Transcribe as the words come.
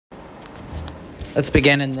Let's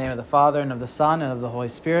begin in the name of the Father, and of the Son, and of the Holy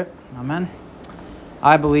Spirit. Amen.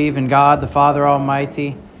 I believe in God, the Father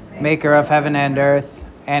Almighty, maker of heaven and earth,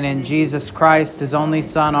 and in Jesus Christ, his only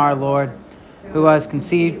Son, our Lord, who was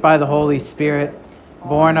conceived by the Holy Spirit,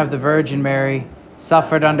 born of the Virgin Mary,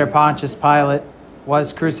 suffered under Pontius Pilate,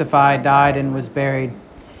 was crucified, died, and was buried.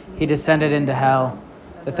 He descended into hell.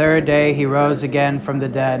 The third day he rose again from the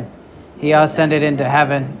dead. He ascended into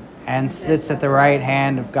heaven, and sits at the right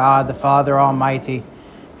hand of God the Father Almighty.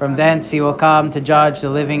 From thence he will come to judge the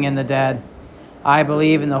living and the dead. I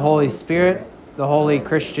believe in the Holy Spirit, the holy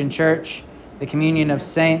Christian Church, the communion of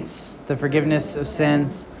saints, the forgiveness of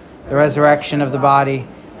sins, the resurrection of the body,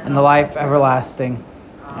 and the life everlasting.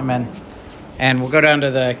 Amen. And we'll go down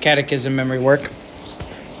to the Catechism memory work.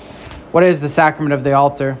 What is the sacrament of the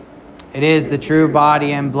altar? It is the true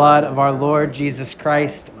body and blood of our Lord Jesus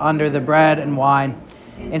Christ under the bread and wine,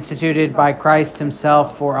 instituted by Christ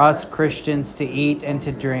himself for us Christians to eat and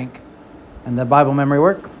to drink. And the Bible memory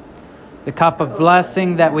work. The cup of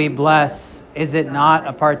blessing that we bless, is it not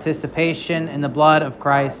a participation in the blood of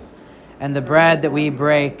Christ? And the bread that we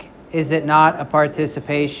break, is it not a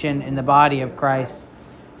participation in the body of Christ?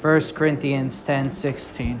 1 Corinthians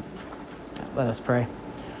 10:16. Let us pray.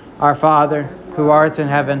 Our Father, who art in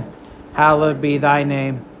heaven, hallowed be thy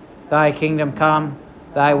name. Thy kingdom come,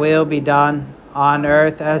 thy will be done, on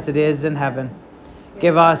earth as it is in heaven.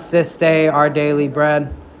 Give us this day our daily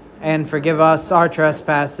bread, and forgive us our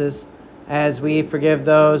trespasses, as we forgive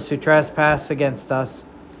those who trespass against us.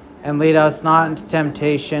 And lead us not into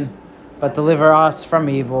temptation, but deliver us from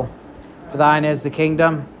evil. For thine is the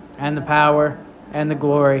kingdom, and the power, and the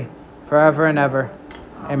glory, forever and ever.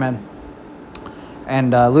 Amen.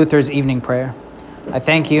 And Luther's evening prayer. I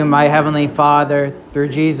thank you, my heavenly Father, through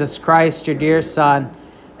Jesus Christ, your dear Son,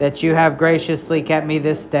 that you have graciously kept me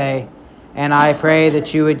this day, and I pray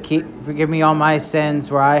that you would forgive me all my sins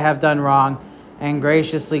where I have done wrong, and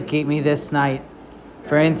graciously keep me this night.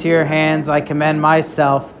 For into your hands I commend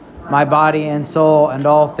myself, my body and soul, and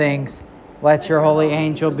all things. Let your holy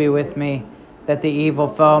angel be with me, that the evil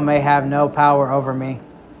foe may have no power over me.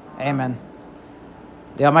 Amen.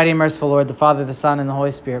 The Almighty and merciful Lord, the Father, the Son, and the Holy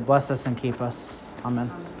Spirit, bless us and keep us. Amen.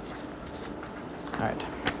 All right.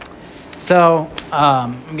 So,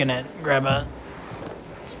 I'm going to grab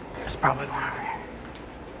there's probably one over here.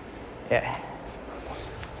 Yeah.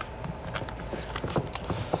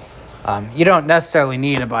 You don't necessarily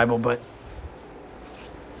need a Bible, but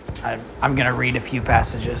I'm going to read a few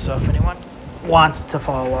passages, so if anyone wants to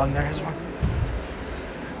follow along, there is one.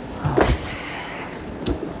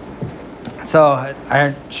 So,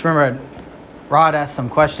 I just remember Rod asked some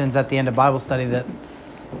questions at the end of Bible study that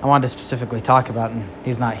I wanted to specifically talk about, and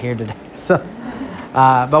he's not here today. So,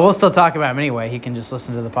 but we'll still talk about him anyway. He can just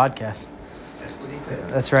listen to the podcast. That's what he said.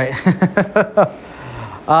 That's right.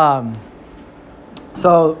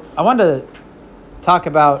 So I wanted to talk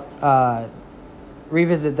about,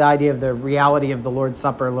 revisit the idea of the reality of the Lord's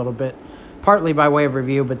Supper a little bit, partly by way of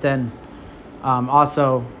review, but then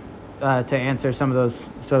also to answer some of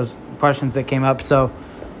those questions that came up. So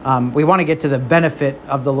we want to get to the benefit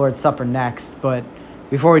of the Lord's Supper next, but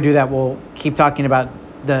before we do that, we'll keep talking about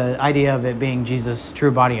the idea of it being Jesus'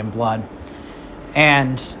 true body and blood.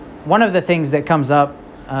 And one of the things that comes up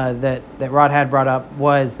that Rod had brought up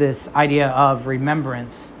was this idea of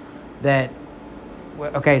remembrance.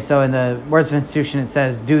 So in the Words of Institution it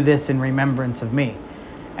says, do this in remembrance of me.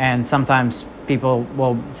 And sometimes people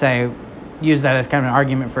will use that as kind of an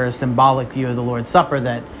argument for a symbolic view of the Lord's Supper,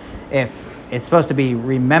 that if it's supposed to be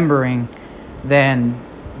remembering, then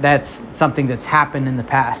that's something that's happened in the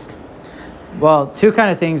past. Well, two kind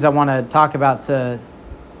of things I want to talk about to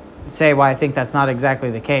say why I think that's not exactly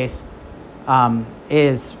the case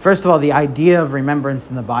is, first of all, the idea of remembrance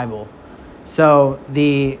in the Bible. So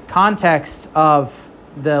the context of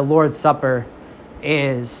the Lord's Supper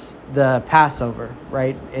is the Passover,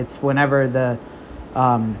 right? It's whenever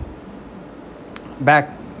back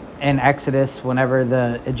in Exodus, whenever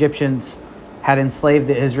the Egyptians had enslaved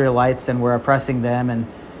the Israelites and were oppressing them, and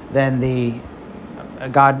then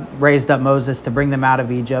God raised up Moses to bring them out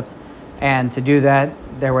of Egypt. And to do that,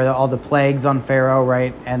 there were all the plagues on Pharaoh,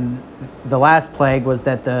 right? And the last plague was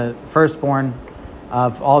that the firstborn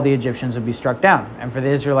of all the Egyptians would be struck down. And for the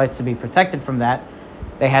Israelites to be protected from that,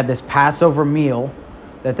 they had this Passover meal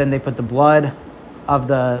that then they put the blood of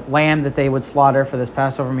the lamb that they would slaughter for this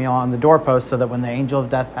Passover meal on the doorpost, so that when the angel of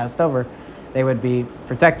death passed over, they would be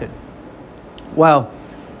protected. Well,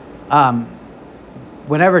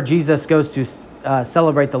 whenever Jesus goes to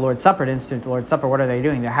celebrate the Lord's Supper, to institute the Lord's Supper, what are they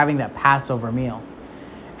doing? They're having that Passover meal.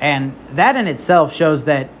 And that in itself shows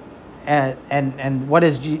that And what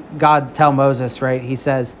does God tell Moses, right? He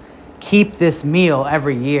says, keep this meal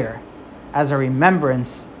every year as a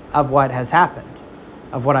remembrance of what has happened,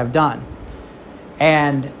 of what I've done.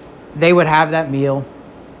 And they would have that meal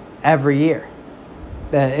every year.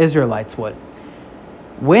 The Israelites would.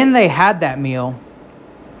 When they had that meal,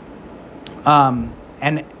 and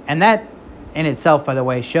that in itself, by the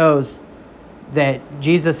way, shows that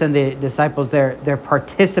Jesus and the disciples, they're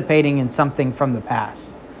participating in something from the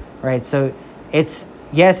past, right? So it's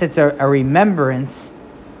a remembrance,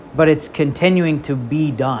 but it's continuing to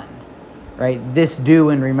be done, right? This do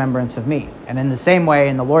in remembrance of me. And in the same way,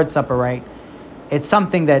 in the Lord's Supper, right, it's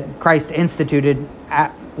something that Christ instituted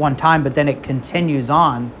at one time, but then it continues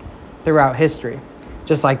on throughout history,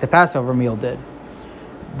 just like the Passover meal did.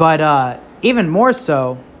 But even more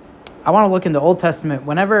so, I want to look in the Old Testament.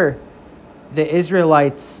 Whenever the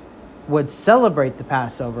Israelites would celebrate the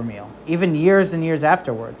Passover meal, even years and years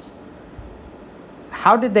afterwards,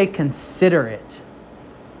 how did they consider it?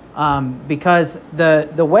 Because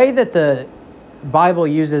the way that the Bible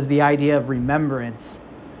uses the idea of remembrance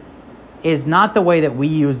is not the way that we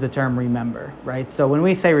use the term remember, right? So when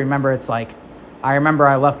we say remember, it's like, I remember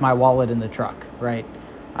I left my wallet in the truck, right?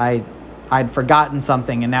 I'd forgotten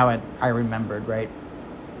something and now I remembered, right?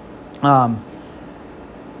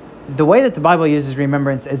 The way that the Bible uses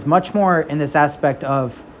remembrance is much more in this aspect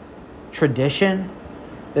of tradition,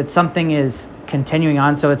 that something is continuing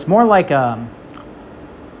on. So it's more like a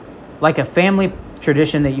family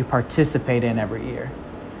tradition that you participate in every year,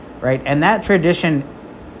 right? And that tradition,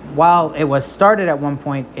 while it was started at one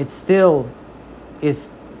point, it still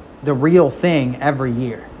is the real thing every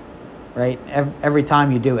year, right? Every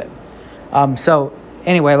time you do it. So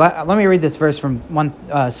anyway, let me read this verse from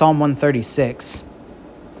Psalm 136.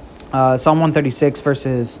 Psalm 136,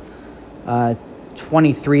 verses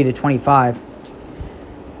 23 to 25.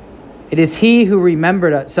 It is he who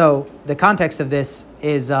remembered us. So the context of this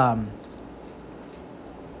is the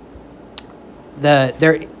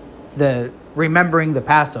remembering the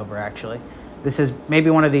Passover, actually. This is maybe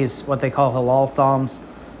one of these, what they call halal psalms,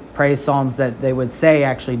 praise psalms that they would say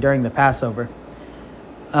actually during the Passover.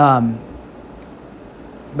 But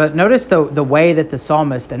notice the way that the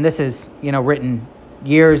psalmist, and this is, written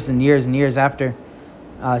years and years and years after,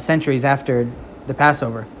 centuries after the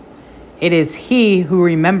Passover. It is he who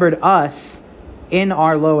remembered us in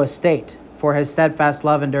our low estate, for his steadfast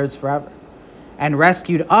love endures forever, and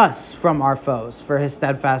rescued us from our foes, for his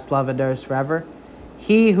steadfast love endures forever.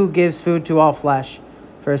 He who gives food to all flesh,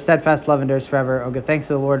 for his steadfast love endures forever. Oh, give thanks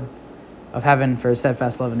to the Lord of heaven, for his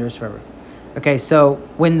steadfast love endures forever. Okay, so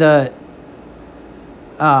when the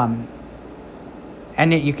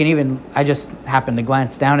and you can even, I just happened to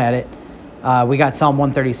glance down at it. We got Psalm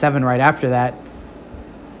 137 right after that.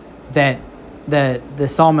 That the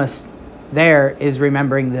psalmist there is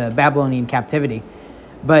remembering the Babylonian captivity,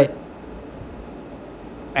 but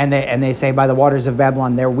and they say, by the waters of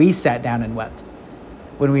Babylon there we sat down and wept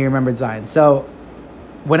when we remembered Zion. So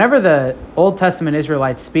whenever the Old Testament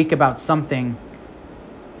Israelites speak about something,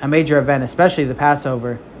 a major event, especially the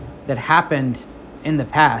Passover, that happened in the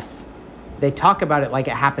past, they talk about it like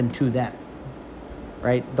it happened to them,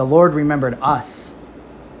 right? The Lord remembered us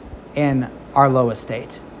in our low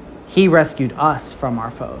estate. He rescued us from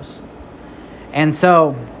our foes. And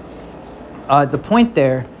so the point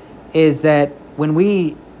there is that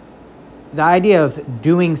the idea of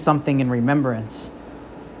doing something in remembrance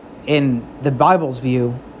in the Bible's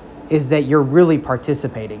view is that you're really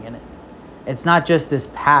participating in it. It's not just this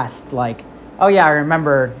past, like, oh yeah, I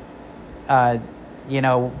remember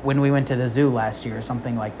when we went to the zoo last year or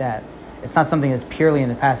something like that. It's not something that's purely in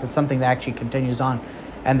the past. It's something that actually continues on,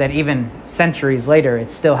 and that even centuries later,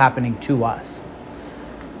 it's still happening to us.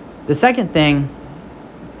 The second thing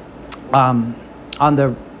on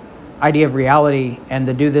the idea of reality and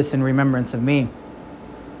to do this in remembrance of me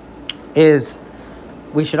is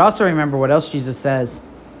we should also remember what else Jesus says,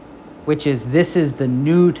 which is, this is the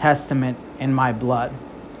New Testament in my blood.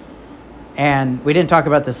 And we didn't talk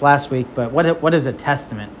about this last week, but what is a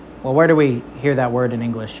testament? Well, where do we hear that word in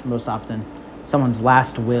English most often? Someone's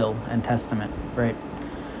last will and testament, right?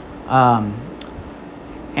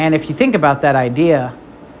 And if you think about that idea,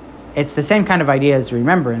 it's the same kind of idea as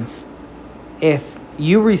remembrance. If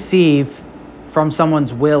you receive from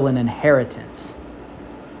someone's will an inheritance,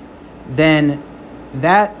 then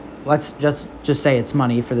that, let's just say it's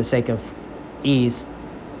money for the sake of ease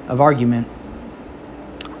of argument,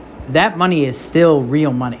 that money is still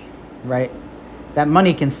real money, right? That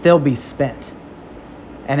money can still be spent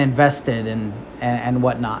and invested and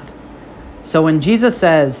whatnot. So when Jesus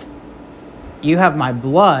says, you have my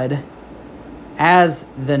blood as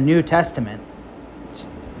the New Testament,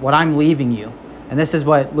 what I'm leaving you, and this is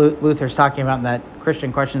what Luther's talking about in that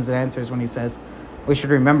Christian Questions and Answers when he says we should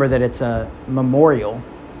remember that it's a memorial,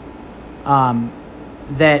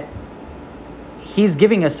 that he's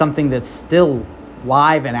giving us something that's still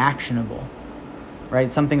live and actionable,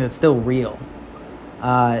 right? Something that's still real.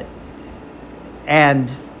 And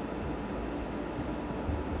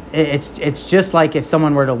it's just like if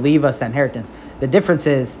someone were to leave us that inheritance. The difference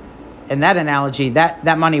is, in that analogy,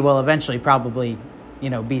 that money will eventually probably,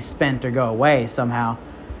 be spent or go away somehow,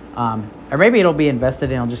 or maybe it'll be invested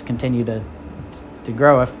and it'll just continue to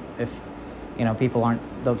grow if people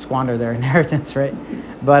don't squander their inheritance, right?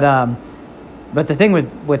 But the thing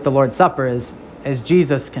with the Lord's Supper is, as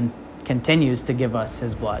Jesus continues to give us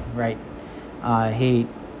his blood, right? He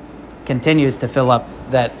continues to fill up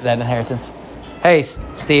that inheritance. Hey,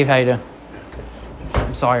 Steve, how you doing?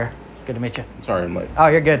 I'm Sawyer. Good to meet you. Sorry, I'm late. Oh,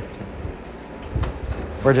 you're good.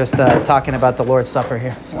 We're just talking about the Lord's Supper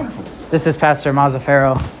here. So, this is Pastor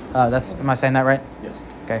Mazzaferro. Am I saying that right? Yes.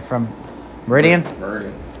 Okay, from Meridian?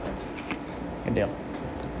 Meridian. Good deal.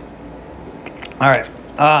 All right.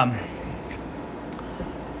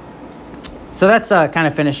 So that's kind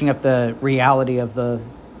of finishing up the reality of the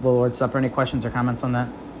Lord's Supper. Any questions or comments on that?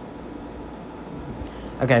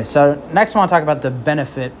 Okay, so next I want to talk about the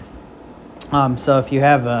benefit. So if you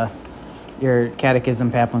have your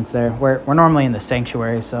catechism pamphlets there, we're normally in the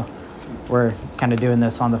sanctuary, so we're kind of doing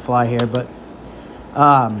this on the fly here. But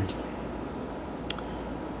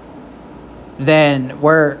then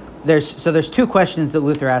there's two questions that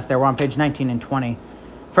Luther asked there. We're on page 19 and 20.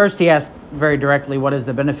 First, he asked very directly, what is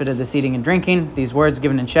the benefit of this eating and drinking? These words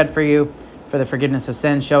given and shed for you for the forgiveness of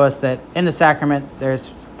sins show us that in the sacrament there's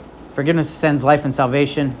forgiveness of sins, life and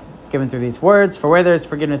salvation given through these words. For where there's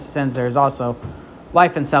forgiveness of sins, there is also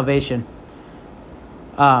life and salvation.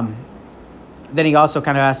 Then he also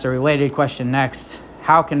kind of asked a related question next.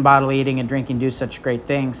 How can bodily eating and drinking do such great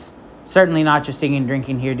things? Certainly not just eating and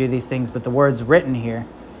drinking here do these things, but the words written here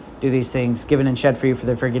do these things, given and shed for you for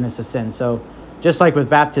the forgiveness of sins. So just like with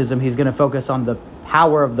baptism, he's going to focus on the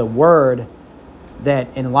power of the word that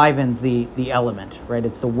enlivens the element, right?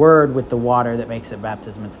 It's the word with the water that makes it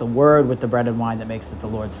baptism. It's the word with the bread and wine that makes it the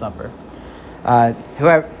Lord's Supper.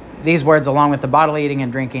 These words, along with the bodily eating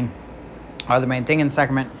and drinking, are the main thing in the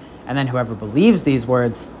sacrament. And then whoever believes these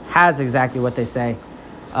words has exactly what they say,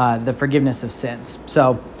 the forgiveness of sins.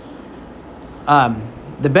 So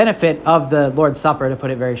the benefit of the Lord's Supper, to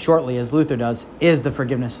put it very shortly, as Luther does, is the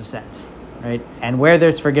forgiveness of sins, right? And where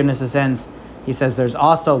there's forgiveness of sins, he says there's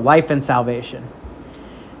also life and salvation.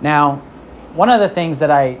 Now, one of the things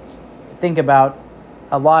that I think about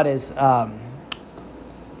a lot is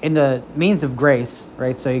in the means of grace,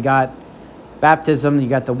 right? So you got baptism, you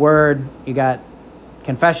got the word, you got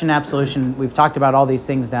confession, absolution. We've talked about all these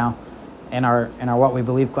things now in our What We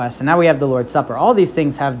Believe class. And now we have the Lord's Supper. All these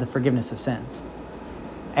things have the forgiveness of sins.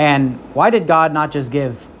 And why did God not just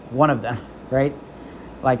give one of them, right?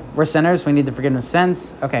 Like, we're sinners, we need the forgiveness of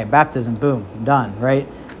sins. Okay, baptism, boom, done, right?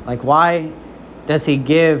 Like, why does he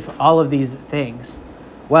give all of these things?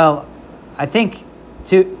 Well, I think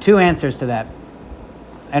two answers to that.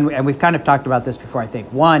 And we've kind of talked about this before, I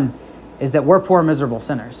think. One is that we're poor, miserable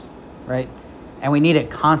sinners, right? And we need it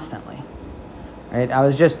constantly, right? I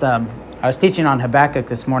was teaching on Habakkuk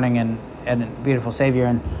this morning and Beautiful Savior,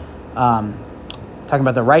 and talking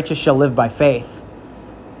about the righteous shall live by faith.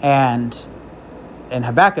 And in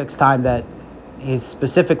Habakkuk's time, that he's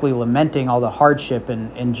specifically lamenting all the hardship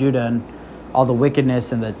in Judah and all the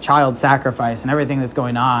wickedness and the child sacrifice and everything that's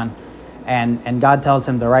going on. And God tells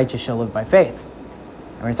him the righteous shall live by faith.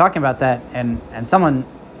 And we're talking about that, and someone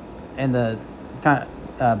in the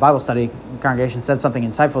Bible study congregation said something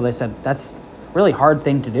insightful. They said, that's a really hard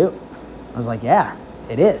thing to do. I was like, yeah,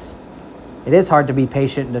 it is. It is hard to be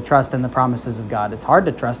patient and to trust in the promises of God. It's hard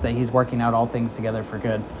to trust that he's working out all things together for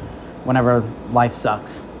good whenever life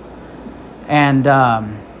sucks. And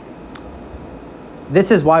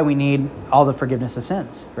this is why we need all the forgiveness of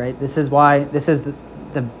sins, right? This is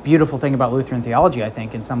the beautiful thing about Lutheran theology, I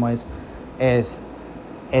think, in some ways, is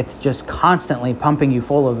it's just constantly pumping you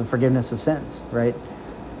full of the forgiveness of sins, right?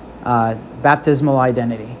 Baptismal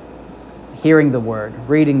identity, hearing the word,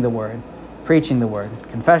 reading the word, preaching the word,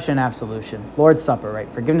 confession, absolution, Lord's Supper, right?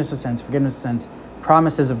 Forgiveness of sins,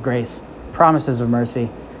 promises of grace, promises of mercy.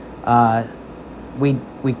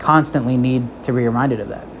 We constantly need to be reminded of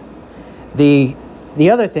that. The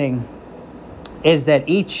other thing is that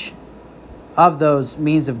each of those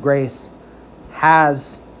means of grace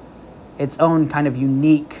has its own kind of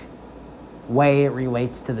unique way it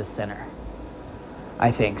relates to the sinner,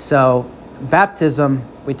 I think. So baptism,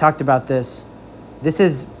 we talked about this this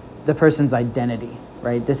is the person's identity,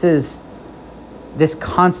 right? This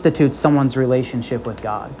constitutes someone's relationship with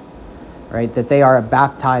God, right? That they are a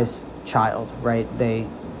baptized child, right?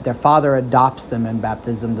 Their father adopts them in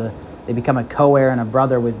baptism. They become a co-heir and a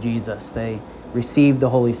brother with Jesus. They receive the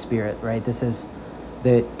Holy Spirit, right? This is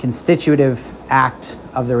the constitutive act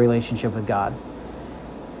of the relationship with God.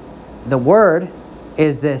 The Word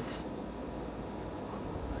is this,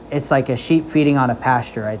 it's like a sheep feeding on a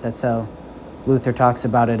pasture, right? That's how Luther talks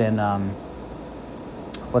about it in,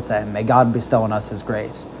 May God bestow on us His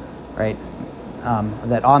grace, right?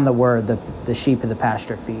 That on the Word, the sheep of the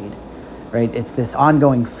pasture feed, right? It's this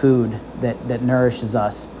ongoing food that nourishes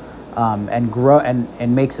us and grow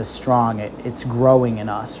and makes us strong. It's growing in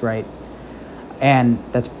us, right? And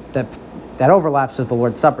that overlaps with the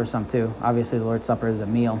Lord's Supper some too. Obviously, the Lord's Supper is a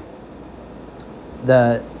meal.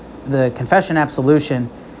 The confession absolution,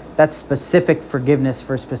 that's specific forgiveness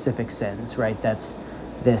for specific sins, right? That's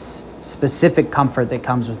this specific comfort that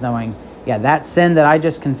comes with knowing, yeah, that sin that I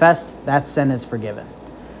just confessed, that sin is forgiven.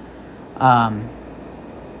 And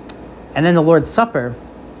then the Lord's Supper,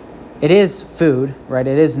 it is food, right?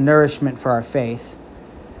 It is nourishment for our faith,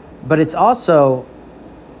 but it's also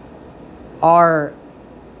our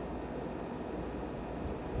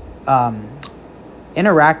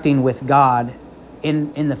interacting with God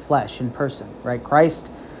in the flesh, in person, right?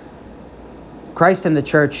 Christ and the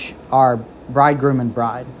church are bridegroom and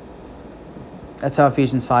bride. That's how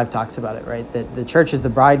Ephesians 5 talks about it, right? That the church is the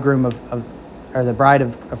bridegroom or the bride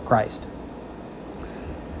of Christ.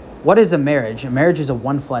 What is a marriage? A marriage is a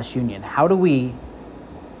one flesh union. How do we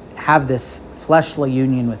have this fleshly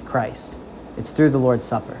union with Christ? It's through the Lord's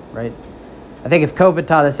Supper, right? I think if COVID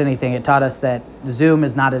taught us anything, it taught us that Zoom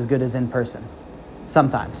is not as good as in person.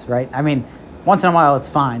 Sometimes, right? I mean, once in a while it's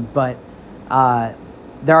fine, but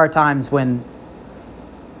there are times when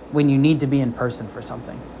you need to be in person for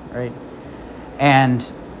something, right?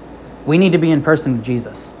 And we need to be in person with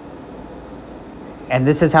Jesus. And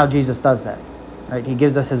this is how Jesus does that, right? He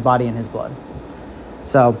gives us His body and His blood.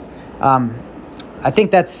 So I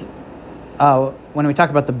think that's when we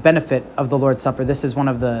talk about the benefit of the Lord's Supper, this is one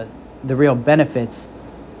of the real benefits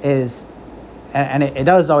is, and it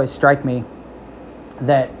does always strike me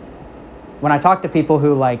that when I talk to people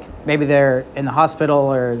who, like, maybe they're in the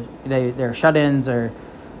hospital or they're shut-ins or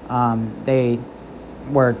they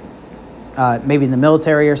were maybe in the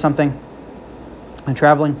military or something and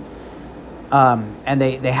traveling, and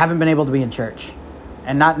they haven't been able to be in church,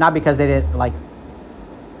 and not because they didn't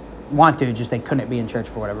want to, just they couldn't be in church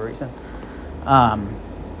for whatever reason.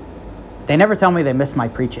 They never tell me they miss my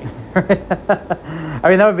preaching. I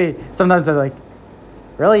mean, that would be, sometimes they're like,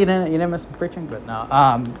 really, you didn't miss my preaching? But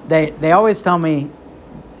no, they always tell me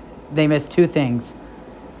they miss two things.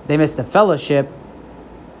 They miss the fellowship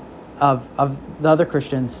of the other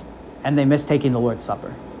Christians, and they miss taking the Lord's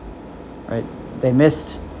Supper, right? They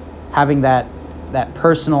missed having that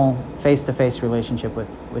personal face-to-face relationship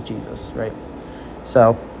with Jesus, right?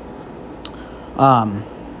 So,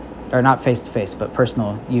 or not face-to-face, but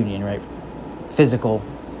personal union, right? Physical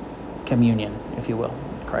communion, if you will,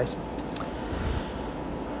 with Christ.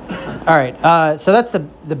 All right, so that's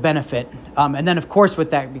the benefit. And then, of course,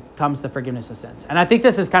 with that becomes the forgiveness of sins. And I think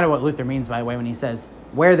this is kind of what Luther means, by the way, when he says,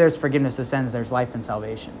 where there's forgiveness of sins, there's life and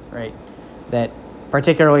salvation, right? That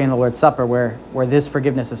particularly in the Lord's Supper, where this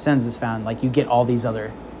forgiveness of sins is found, like, you get all these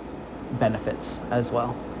other benefits as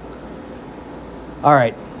well. All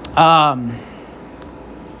right.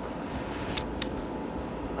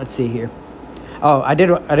 Let's see here. Oh, I did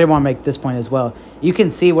want to make this point as well. You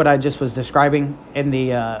can see what I just was describing in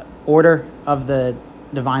the order of the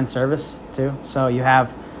divine service too. So you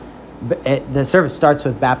have the service starts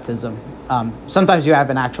with baptism. Sometimes you have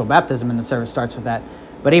an actual baptism and the service starts with that.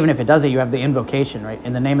 But even if it doesn't, you have the invocation, right?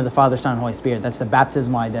 In the name of the Father, Son, and Holy Spirit. That's the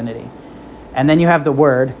baptismal identity. And then you have the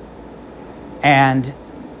Word. And,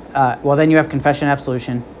 then you have confession,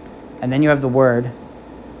 absolution. And then you have the Word,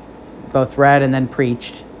 both read and then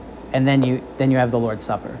preached. And then you have the Lord's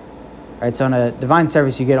Supper. Right? So in a divine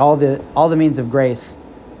service, you get all the means of grace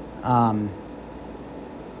tied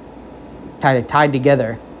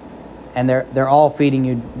together. And they're all feeding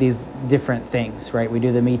you these different things, right? We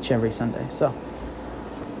do them each every Sunday. So,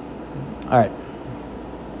 all right.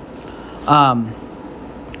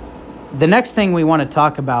 The next thing we want to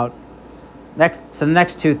talk about, the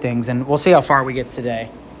next two things, and we'll see how far we get today.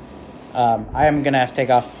 I am going to have to take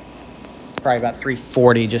off probably about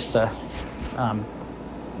 3:40 just to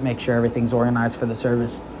make sure everything's organized for the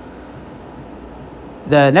service.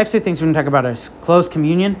 The next two things we're going to talk about is closed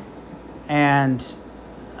communion and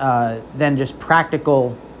then just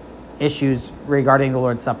practical issues regarding the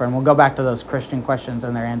Lord's Supper, and we'll go back to those Christian questions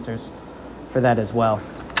and their answers for that as well.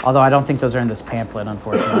 Although I don't think those are in this pamphlet,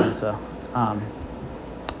 unfortunately. So,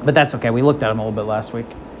 but that's okay. We looked at them a little bit last week.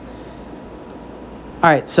 All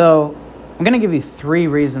right, so I'm going to give you 3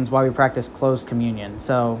 reasons why we practice closed communion.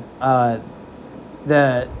 So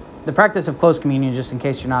the practice of closed communion, just in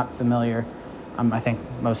case you're not familiar, I think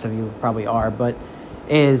most of you probably are, but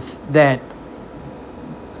is that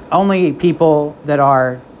only people that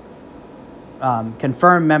are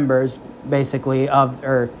confirmed members, basically, of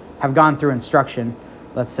or have gone through instruction,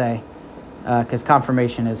 let's say, because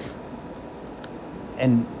confirmation is,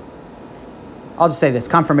 and I'll just say this,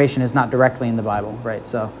 confirmation is not directly in the Bible, right?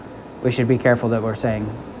 So we should be careful that we're saying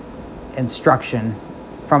instruction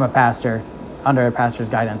from a pastor, under a pastor's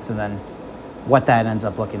guidance, and then what that ends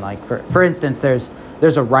up looking like. For instance, there's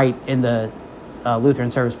a rite in the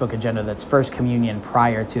Lutheran Service Book Agenda that's First Communion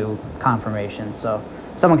prior to confirmation. So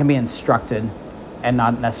someone can be instructed and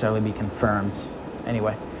not necessarily be confirmed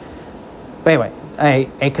anyway. But anyway,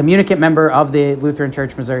 a communicant member of the Lutheran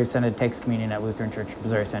Church Missouri Synod takes communion at Lutheran Church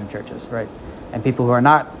Missouri Synod churches, right? And people who are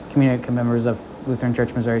not communicant members of Lutheran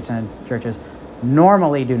Church Missouri Synod churches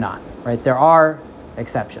normally do not, right? There are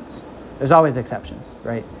exceptions. There's always exceptions,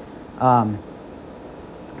 right?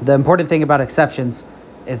 The important thing about exceptions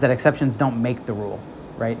is that exceptions don't make the rule,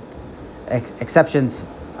 right? Exceptions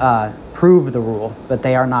prove the rule, but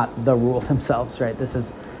they are not the rule themselves, right? This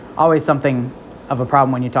is always something of a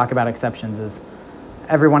problem when you talk about exceptions, is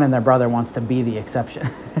everyone and their brother wants to be the exception.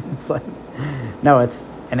 It's like, no, it's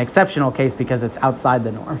an exceptional case because it's outside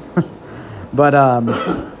the norm. But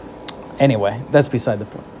anyway, that's beside the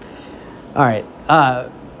point. All right.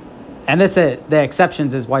 And the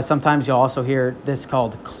exceptions is why sometimes you'll also hear this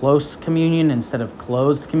called close communion instead of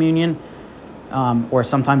closed communion. Or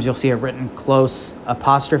sometimes you'll see it written close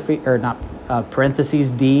apostrophe, or not,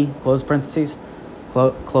 parentheses D, close parentheses,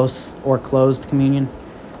 close or closed communion.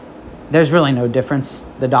 There's really no difference.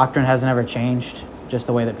 The doctrine hasn't ever changed, just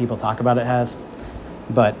the way that people talk about it has.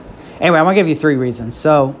 But anyway, I want to give you 3 reasons.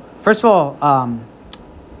 So first of all,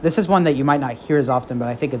 this is one that you might not hear as often, but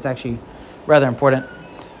I think it's actually rather important.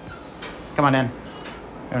 Come on in. You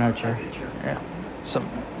don't have a chair? Yeah.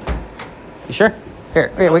 You sure?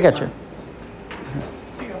 Here, we got you.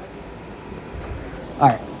 All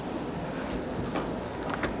right.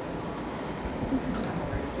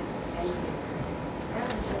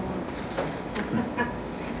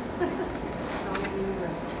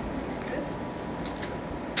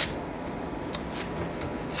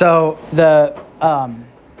 So I'm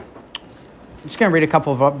just going to read a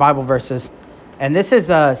couple of Bible verses, and this is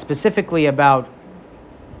specifically about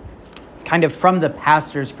kind of from the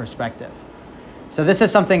pastor's perspective. So this is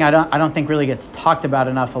something I don't think really gets talked about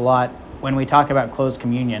enough a lot when we talk about closed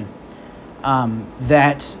communion.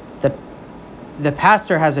 That the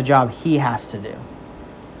pastor has a job he has to do,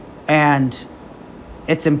 and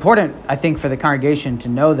it's important, I think, for the congregation to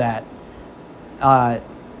know that,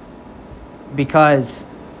 because.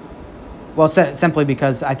 Well, simply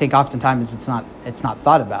because I think oftentimes it's not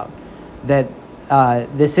thought about. That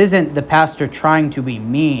this isn't the pastor trying to be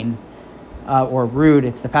mean or rude.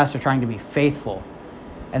 It's the pastor trying to be faithful.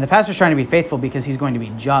 And the pastor's trying to be faithful because he's going to be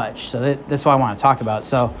judged. So that's what I want to talk about.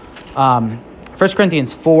 So 1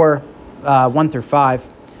 Corinthians 4, 1 through 5.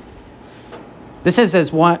 This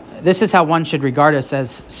is how one should regard us,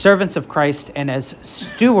 as servants of Christ and as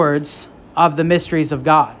stewards of the mysteries of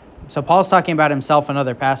God. So Paul's talking about himself and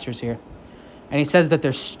other pastors here. And he says that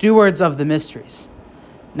they're stewards of the mysteries.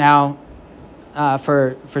 Now,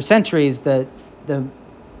 for centuries, the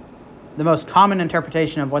most common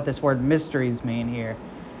interpretation of what this word mysteries mean here,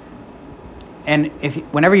 and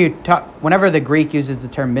whenever the Greek uses the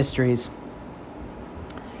term mysteries,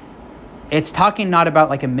 it's talking not about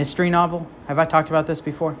like a mystery novel. Have I talked about this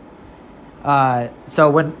before? So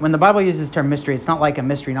when the Bible uses the term mystery, it's not like a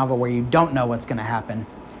mystery novel where you don't know what's going to happen.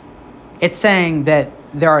 It's saying that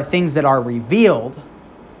there are things that are revealed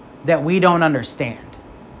that we don't understand,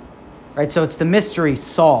 right? So it's the mystery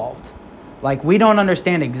solved. Like, we don't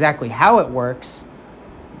understand exactly how it works,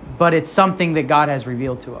 but it's something that God has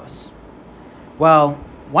revealed to us. Well,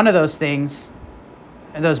 one of those things,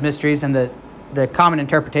 and those mysteries, and the common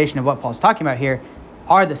interpretation of what Paul's talking about here,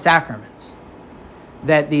 are the sacraments.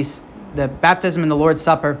 That the baptism and the Lord's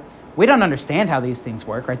Supper, we don't understand how these things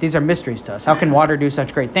work, right? These are mysteries to us. How can water do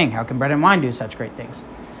such great things? How can bread and wine do such great things?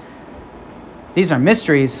 These are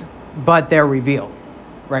mysteries, but they're revealed,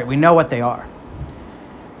 right? We know what they are.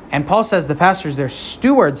 And Paul says the pastors, they're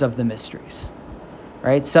stewards of the mysteries,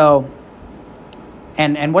 right? So,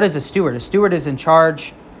 and what is a steward? A steward is in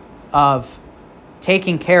charge of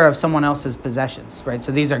taking care of someone else's possessions, right?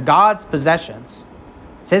 So these are God's possessions.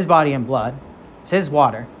 It's his body and blood. It's his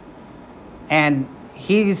water. And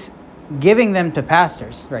he's giving them to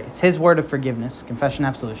pastors, right? It's his word of forgiveness, confession,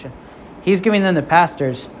 absolution. He's giving them to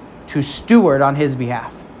pastors to steward on his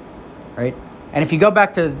behalf, right? And if you go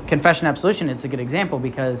back to confession, absolution, it's a good example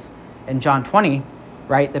because in John 20,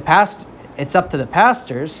 right, it's up to the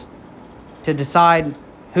pastors to decide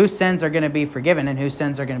whose sins are going to be forgiven and whose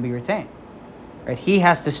sins are going to be retained. Right? He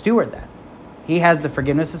has to steward that. He has the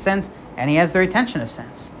forgiveness of sins and he has the retention of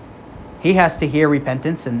sins. He has to hear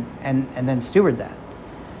repentance and then steward that.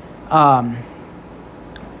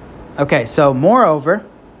 Okay, so moreover,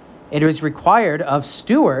 it is required of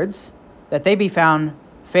stewards that they be found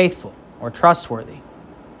faithful or trustworthy.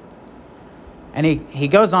 And he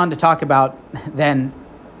goes on to talk about then,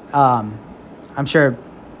 I'm sure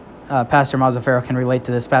Pastor Mazzaferro can relate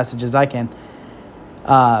to this passage as I can.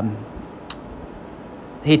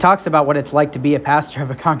 He talks about what it's like to be a pastor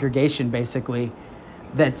of a congregation, basically,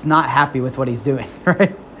 that's not happy with what he's doing,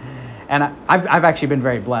 right? And I've actually been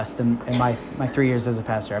very blessed in my 3 years as a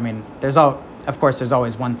pastor. I mean, of course, there's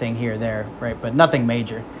always one thing here or there, right? But nothing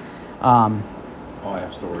major. I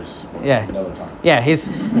have stories. Yeah. Another time. Yeah,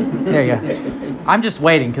 there you go. I'm just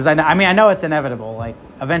waiting because I know it's inevitable. Like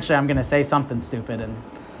eventually, I'm going to say something stupid and.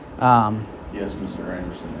 Yes, Mr.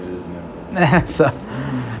 Anderson, it is inevitable. So,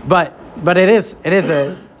 but it is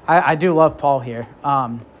I do love Paul here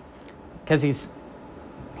because he's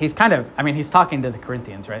kind of, he's talking to the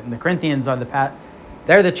Corinthians, right? And the Corinthians are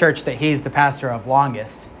they're the church that he's the pastor of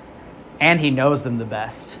longest, and he knows them the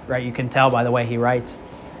best, right? You can tell by the way he writes.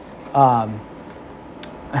 But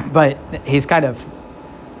he's kind of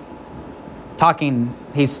talking.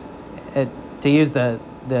 To use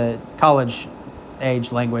the college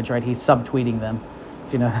age language, right? He's subtweeting them.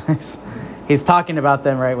 If you know, he's talking about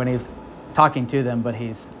them, right, when he's talking to them, but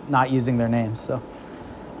he's not using their names. So,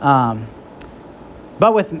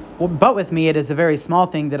 but with me, it is a very small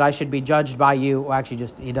thing that I should be judged by you. Well, actually,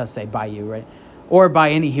 he does say by you, right, or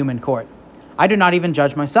by any human court. I do not even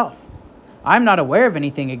judge myself. I am not aware of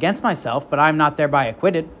anything against myself, but I am not thereby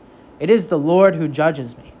acquitted. It is the Lord who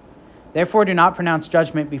judges me. Therefore, do not pronounce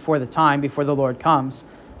judgment before the Lord comes,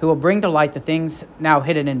 who will bring to light the things now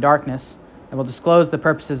hidden in darkness, and will disclose the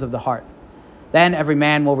purposes of the heart. Then every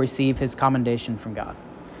man will receive his commendation from God.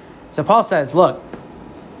 So Paul says, look,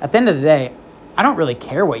 at the end of the day, I don't really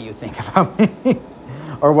care what you think about me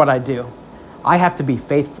or what I do. I have to be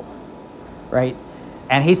faithful, right?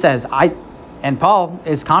 And he says, and Paul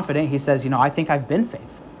is confident. He says, I think I've been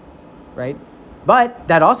faithful, right? But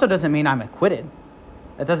that also doesn't mean I'm acquitted.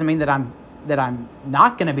 That doesn't mean that I'm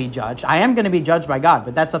not going to be judged. I am going to be judged by God,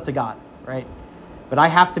 but that's up to God, right? But I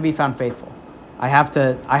have to be found faithful. I have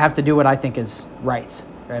to do what I think is right?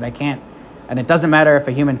 I can't, and it doesn't matter if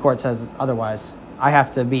a human court says otherwise. I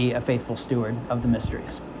have to be a faithful steward of the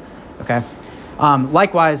mysteries. Okay.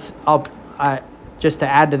 Likewise, I'll just to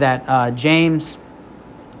add to that, James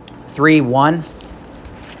 3:1.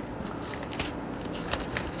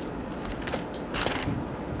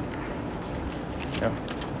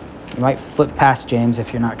 You might flip past James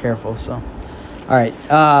if you're not careful. So, all right.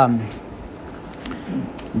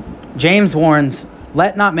 James warns,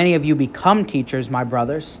 "Let not many of you become teachers, my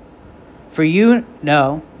brothers, for you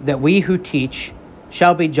know that we who teach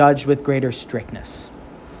shall be judged with greater strictness."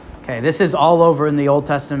 Okay, this is all over in the Old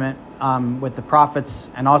Testament with the prophets,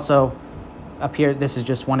 and also this is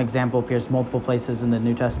just one example, appears multiple places in the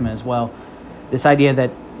New Testament as well. This idea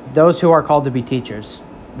that those who are called to be teachers,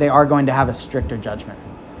 they are going to have a stricter judgment,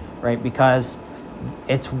 right? Because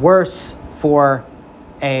it's worse for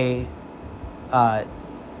a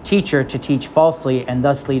teacher to teach falsely and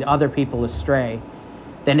thus lead other people astray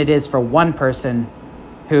than it is for one person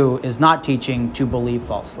who is not teaching to believe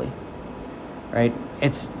falsely, right?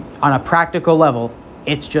 It's on a practical level,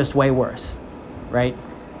 it's just way worse, right?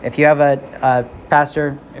 If you have a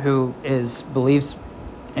pastor who believes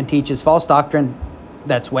and teaches false doctrine,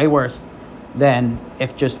 that's way worse than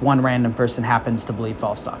if just one random person happens to believe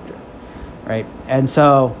false doctrine, right? And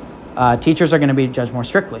so teachers are going to be judged more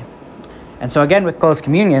strictly. And so again, with close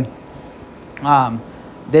communion,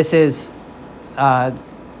 this is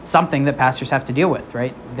something that pastors have to deal with,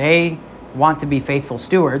 right? They want to be faithful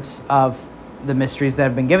stewards of the mysteries that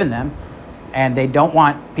have been given them, and they don't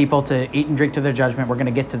want people to eat and drink to their judgment. We're going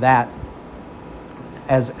to get to that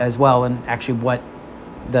as well, and actually what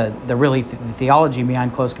the really the theology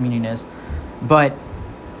behind close communion is. But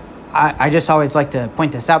I just always like to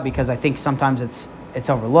point this out because I think sometimes it's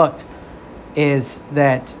overlooked, is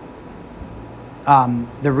that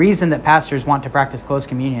the reason that pastors want to practice close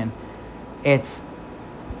communion, it's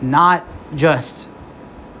not just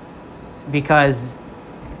because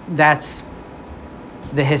that's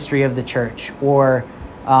the history of the church, or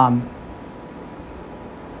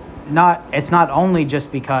it's not only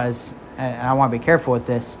just because, and I want to be careful with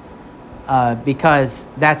this, because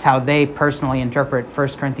that's how they personally interpret 1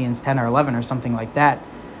 Corinthians 10 or 11 or something like that.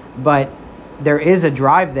 But there is a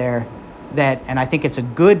drive there that, and I think it's a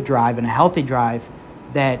good drive and a healthy drive,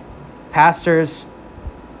 that pastors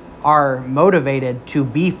are motivated to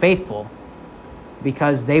be faithful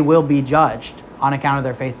because they will be judged on account of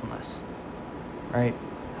their faithfulness, right?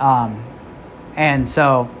 And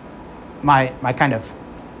so my kind of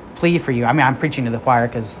plea for you, I mean, I'm preaching to the choir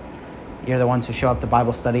because you're the ones who show up to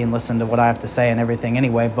Bible study and listen to what I have to say and everything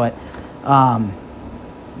anyway, but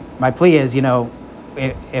my plea is,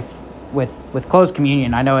 if with closed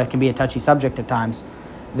communion, I know it can be a touchy subject at times,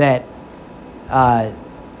 that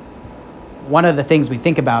one of the things we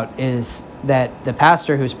think about is that the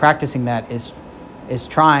pastor who's practicing that is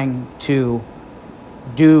trying to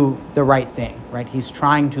do the right thing, right? He's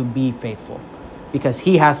trying to be faithful because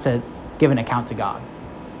he has to give an account to God,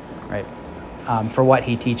 right? For what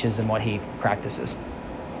he teaches and what he practices.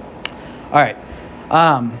 All right.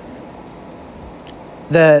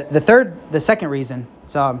 The second reason,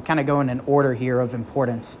 so I'm kind of going in order here of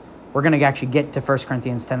importance. We're going to actually get to 1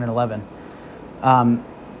 Corinthians 10 and 11.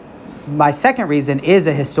 My second reason is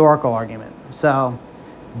a historical argument. So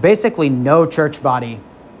basically no church body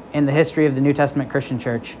in the history of the New Testament Christian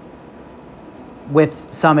church,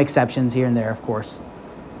 with some exceptions here and there, of course,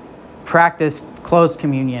 practiced closed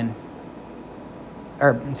communion.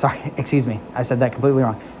 I said that completely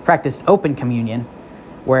wrong. Practiced open communion,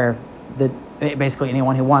 where basically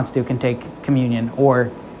anyone who wants to can take communion,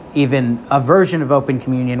 or even a version of open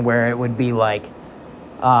communion where it would be like,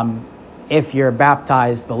 if you're a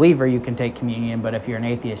baptized believer, you can take communion, but if you're an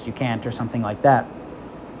atheist, you can't, or something like that.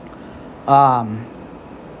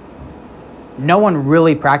 No one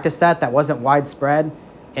really practiced that. That wasn't widespread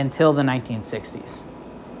until the 1960s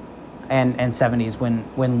and 70s,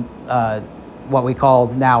 when what we call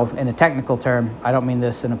now, in a technical term, I don't mean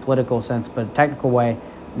this in a political sense, but a technical way,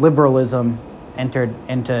 liberalism entered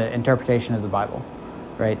into interpretation of the Bible,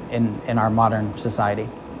 right, in our modern society.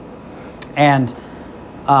 And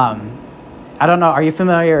I don't know, are you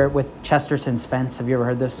familiar with Chesterton's fence? Have you ever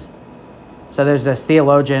heard this? So there's this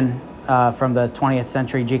theologian from the 20th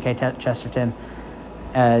century, G.K. Chesterton.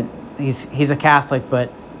 He's a Catholic,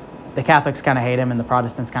 but the Catholics kind of hate him and the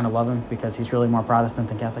Protestants kind of love him because he's really more Protestant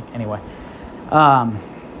than Catholic. Anyway.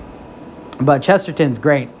 But Chesterton's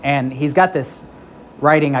great, and he's got this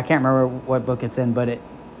writing, I can't remember what book it's in, but it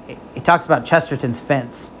talks about Chesterton's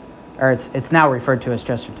fence, or it's now referred to as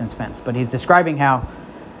Chesterton's fence, but he's describing how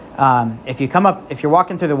if you're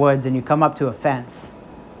walking through the woods and you come up to a fence,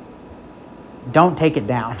 don't take it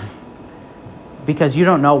down because you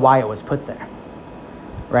don't know why it was put there,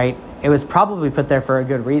 right? It was probably put there for a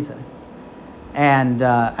good reason. And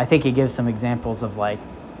I think he gives some examples of like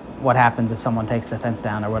what happens if someone takes the fence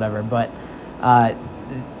down or whatever. But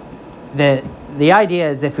the idea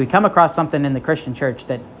is, if we come across something in the Christian church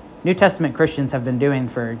that New Testament Christians have been doing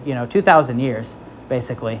for 2,000 years,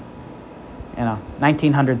 basically,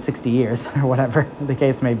 1960 years or whatever the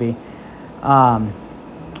case may be,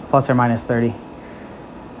 plus or minus 30,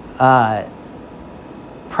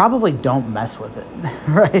 probably don't mess with it,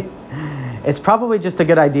 right? It's probably just a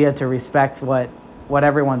good idea to respect what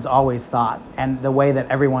everyone's always thought and the way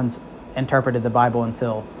that everyone's interpreted the Bible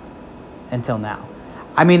until now.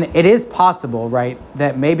 I mean, it is possible, right,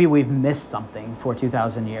 that maybe we've missed something for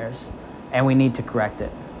 2,000 years and we need to correct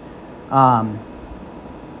it.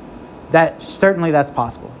 That's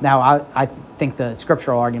possible. Now, I think the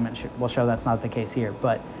scriptural argument will show that's not the case here,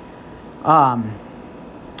 but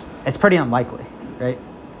it's pretty unlikely, right?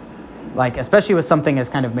 Like, especially with something as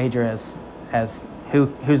kind of major as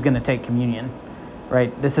who's going to take communion,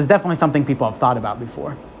 right? This is definitely something people have thought about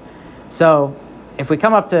before. So if we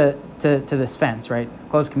come up to this fence, right,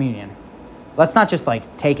 closed communion, let's not just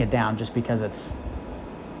like take it down just because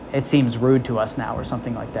it seems rude to us now or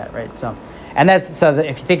something like that, right? So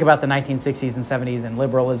if you think about the 1960s and 70s and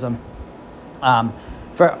liberalism,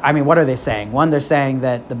 what are they saying? One, they're saying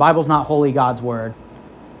that the Bible's not wholly God's word,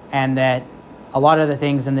 and that a lot of the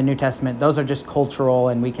things in the New Testament, those are just cultural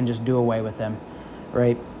and we can just do away with them,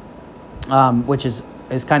 right? Which is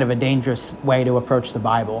kind of a dangerous way to approach the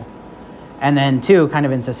Bible. And then two, kind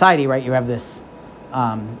of in society, right, you have this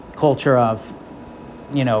culture of,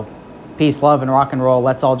 peace, love, and rock and roll.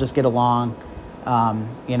 Let's all just get along,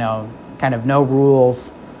 kind of no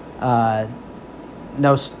rules,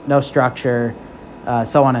 no structure,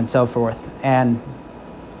 so on and so forth. And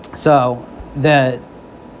so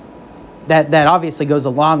that obviously goes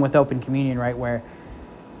along with open communion, right? Where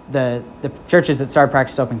the churches that started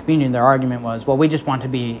practice open communion, their argument was, well, we just want to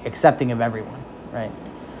be accepting of everyone, right?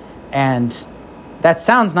 And that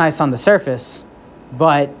sounds nice on the surface,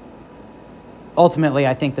 but ultimately,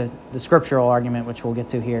 I think the scriptural argument, which we'll get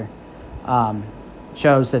to here,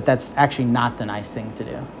 shows that that's actually not the nice thing to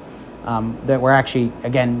do. That we're actually,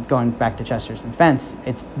 again, going back to Chester's defense,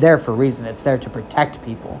 it's there for a reason. It's there to protect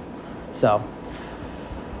people. So,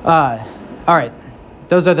 all right.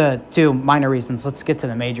 Those are the two minor reasons. Let's get to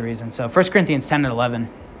the major reasons. So 1 Corinthians 10 and 11.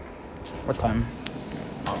 What time?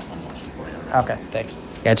 Okay, thanks.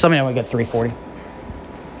 Yeah, just let me know when we get 3:40.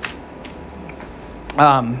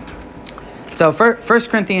 So 1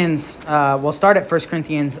 Corinthians, we'll start at 1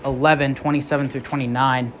 Corinthians 11, 27 through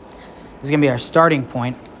 29. This is going to be our starting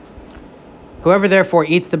point. Whoever therefore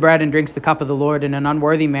eats the bread and drinks the cup of the Lord in an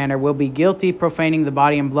unworthy manner will be guilty, profaning the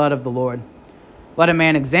body and blood of the Lord. Let a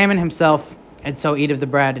man examine himself, and so eat of the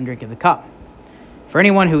bread and drink of the cup. For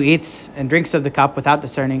anyone who eats and drinks of the cup without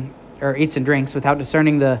discerning, or eats and drinks without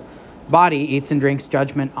discerning the body, eats and drinks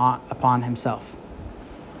judgment upon himself.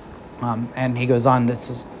 And he goes on,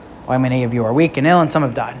 this is why many of you are weak and ill, and some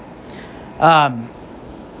have died.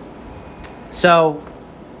 So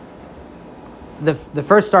the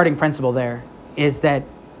first starting principle there is that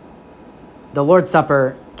the Lord's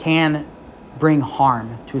Supper can bring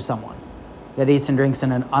harm to someone that eats and drinks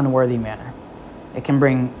in an unworthy manner. It can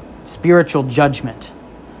bring spiritual judgment,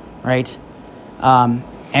 right?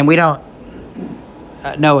 And we don't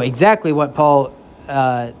know exactly what Paul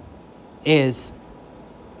is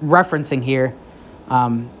referencing here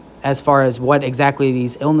as far as what exactly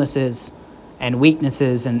these illnesses and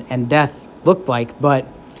weaknesses and death looked like, but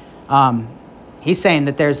he's saying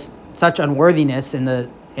that there's such unworthiness in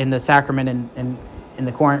the sacrament and in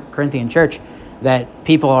the Corinthian church that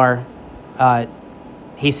people are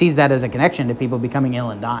he sees that as a connection to people becoming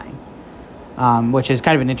ill and dying, which is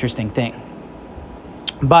kind of an interesting thing.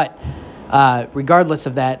 But regardless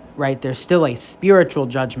of that, right, there's still a spiritual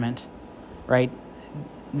judgment, right,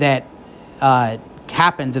 that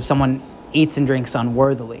happens if someone eats and drinks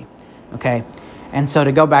unworthily, okay? And so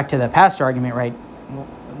to go back to the pastor argument, right,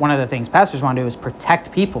 one of the things pastors want to do is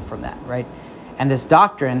protect people from that, right? And this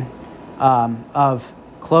doctrine of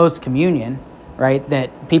closed communion, right,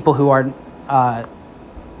 that people who are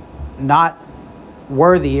not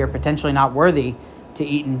worthy or potentially not worthy to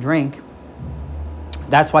eat and drink,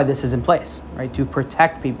 that's why this is in place, right, to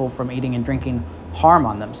protect people from eating and drinking harm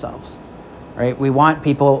on themselves, right? We want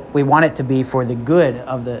it to be for the good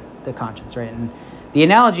of the conscience, right? And the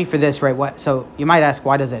analogy for this, right, so you might ask,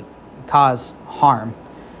 why does it cause harm?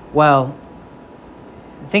 Well,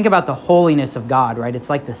 think about the holiness of God, right? It's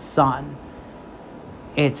like the sun.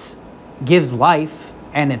 It gives life,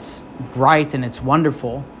 and it's bright, and it's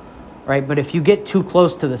wonderful, right? But if you get too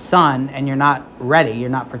close to the sun and you're not ready, you're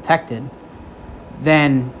not protected,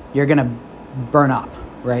 then you're going to burn up,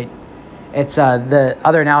 right? It's the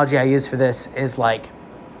other analogy I use for this is like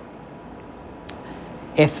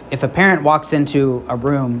if a parent walks into a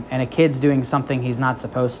room and a kid's doing something he's not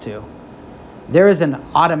supposed to, there is an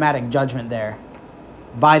automatic judgment there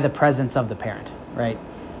by the presence of the parent, right?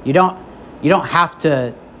 You don't have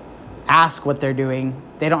to ask what they're doing.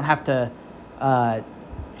 They don't have to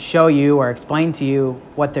show you or explain to you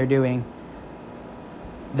what they're doing.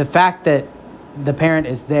 The fact that the parent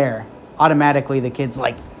is there, automatically the kid's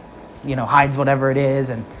like, hides whatever it is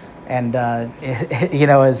and has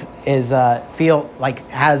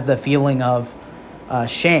the feeling of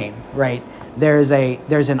shame, right? There's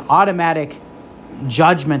an automatic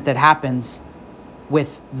judgment that happens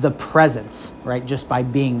with the presence, right? Just by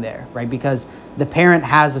being there, right? Because the parent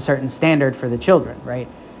has a certain standard for the children, right?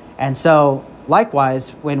 And so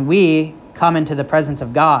likewise, when we come into the presence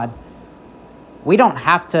of God, we don't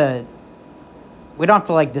have to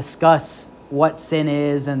like discuss what sin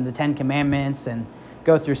is and the 10 Commandments and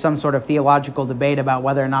go through some sort of theological debate about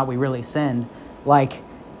whether or not we really sinned. Like,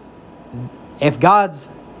 if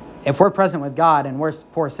we're present with God and we're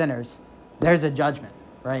poor sinners, there's a judgment,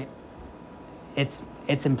 right? It's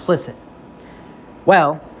implicit.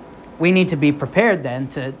 Well, we need to be prepared then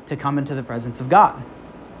to come into the presence of God.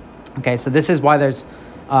 Okay, so this is why there's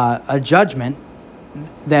a judgment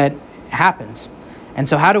that happens. And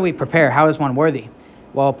so how do we prepare? How is one worthy?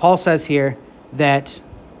 Well, Paul says here that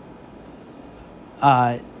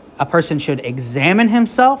a person should examine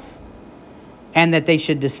himself and that they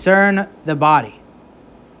should discern the body,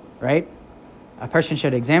 right? A person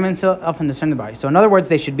should examine himself and discern the body. So in other words,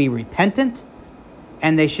 they should be repentant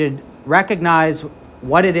and they should recognize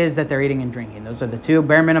what it is that they're eating and drinking. Those are the two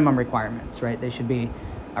bare minimum requirements, right? They should be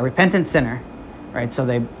a repentant sinner, right? So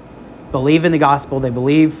they believe in the gospel, they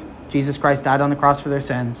believe Jesus Christ died on the cross for their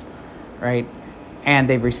sins, right? And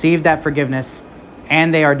they've received that forgiveness,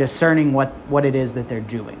 and they are discerning what it is that they're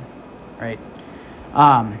doing, right?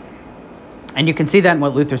 And you can see that in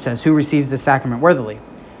what Luther says, who receives the sacrament worthily.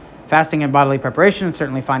 Fasting and bodily preparation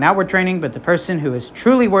certainly find outward training, but the person who is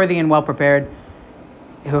truly worthy and well prepared,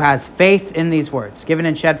 who has faith in these words, given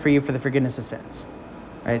and shed for you for the forgiveness of sins,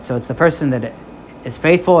 right? So it's the person that is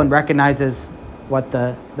faithful and recognizes what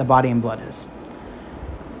the body and blood is.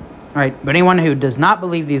 Right, but anyone who does not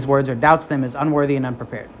believe these words or doubts them is unworthy and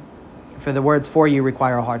unprepared. For the words for you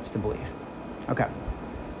require our hearts to believe. Okay.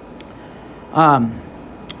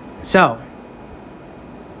 So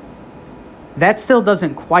that still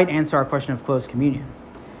doesn't quite answer our question of closed communion,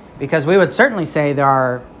 because we would certainly say there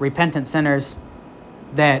are repentant sinners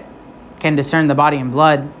that can discern the body and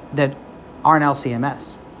blood that aren't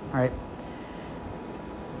LCMS, right?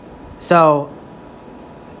 So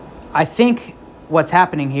I think what's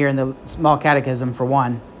happening here in the small catechism, for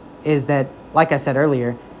one, is that, like I said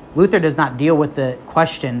earlier, Luther does not deal with the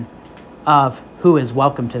question of who is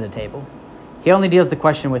welcome to the table. He only deals the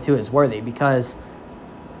question with who is worthy, because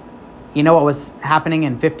you know what was happening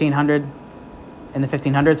in the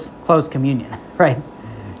 1500s? Closed communion, right?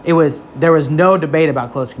 There was no debate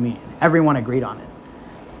about closed communion. Everyone agreed on it,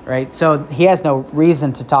 right? So he has no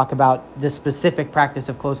reason to talk about the specific practice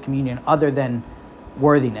of closed communion other than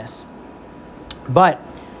worthiness. But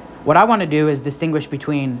what I want to do is distinguish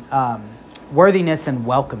between worthiness and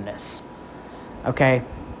welcomeness, okay?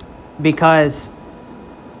 Because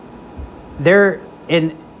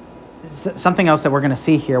something else that we're going to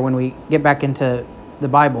see here when we get back into the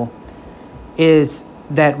Bible is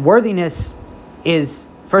that worthiness is,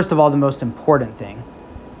 first of all, the most important thing,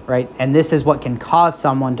 right? And this is what can cause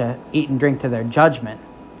someone to eat and drink to their judgment.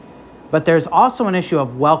 But there's also an issue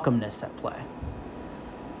of welcomeness at play,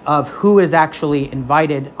 of who is actually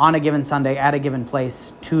invited on a given Sunday at a given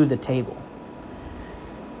place to the table.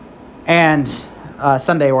 And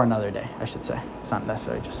Sunday or another day, I should say. It's not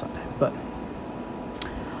necessarily just Sunday. But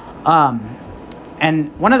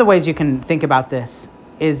and one of the ways you can think about this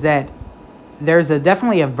is that there's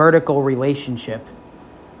definitely a vertical relationship,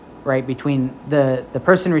 right, between the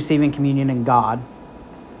person receiving communion and God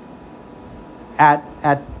at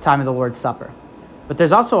the time of the Lord's Supper. But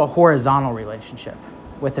there's also a horizontal relationship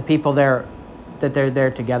with the people that they're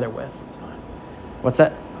there together with. What's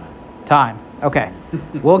that? Time. Okay.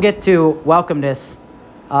 We'll get to welcomeness,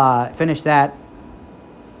 finish that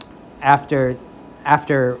after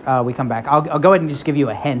we come back. I'll go ahead and just give you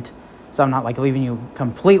a hint, so I'm not like leaving you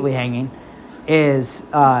completely hanging, is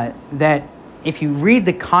that if you read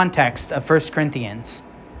the context of 1 Corinthians,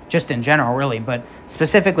 just in general really, but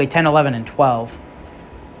specifically 10, 11, and 12,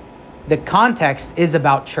 the context is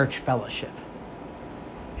about church fellowship.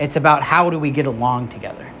 It's about how do we get along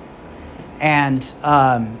together. And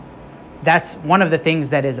that's one of the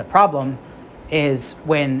things that is a problem, is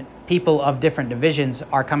when people of different divisions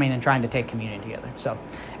are coming and trying to take communion together. So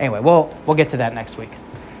anyway, we'll get to that next week.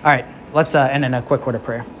 All right, let's end in a quick word of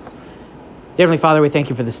prayer. Dear Heavenly Father, we thank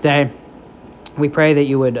you for this day. We pray that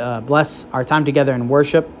you would bless our time together in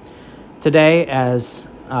worship today as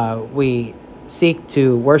we seek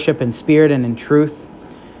to worship in spirit and in truth.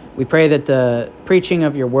 We pray that the preaching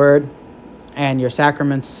of your word and your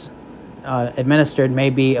sacraments administered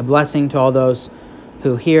may be a blessing to all those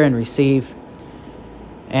who hear and receive.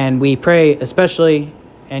 And we pray especially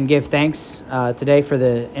and give thanks today for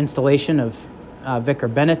the installation of Vicar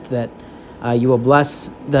Bennett, that you will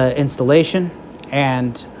bless the installation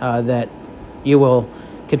and that you will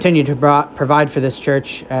continue to provide for this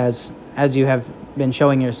church as you have been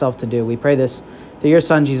showing yourself to do. We pray this through your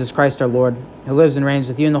Son, Jesus Christ our Lord, who lives and reigns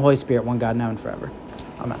with you in the Holy Spirit, one God, now and forever.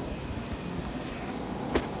 Amen.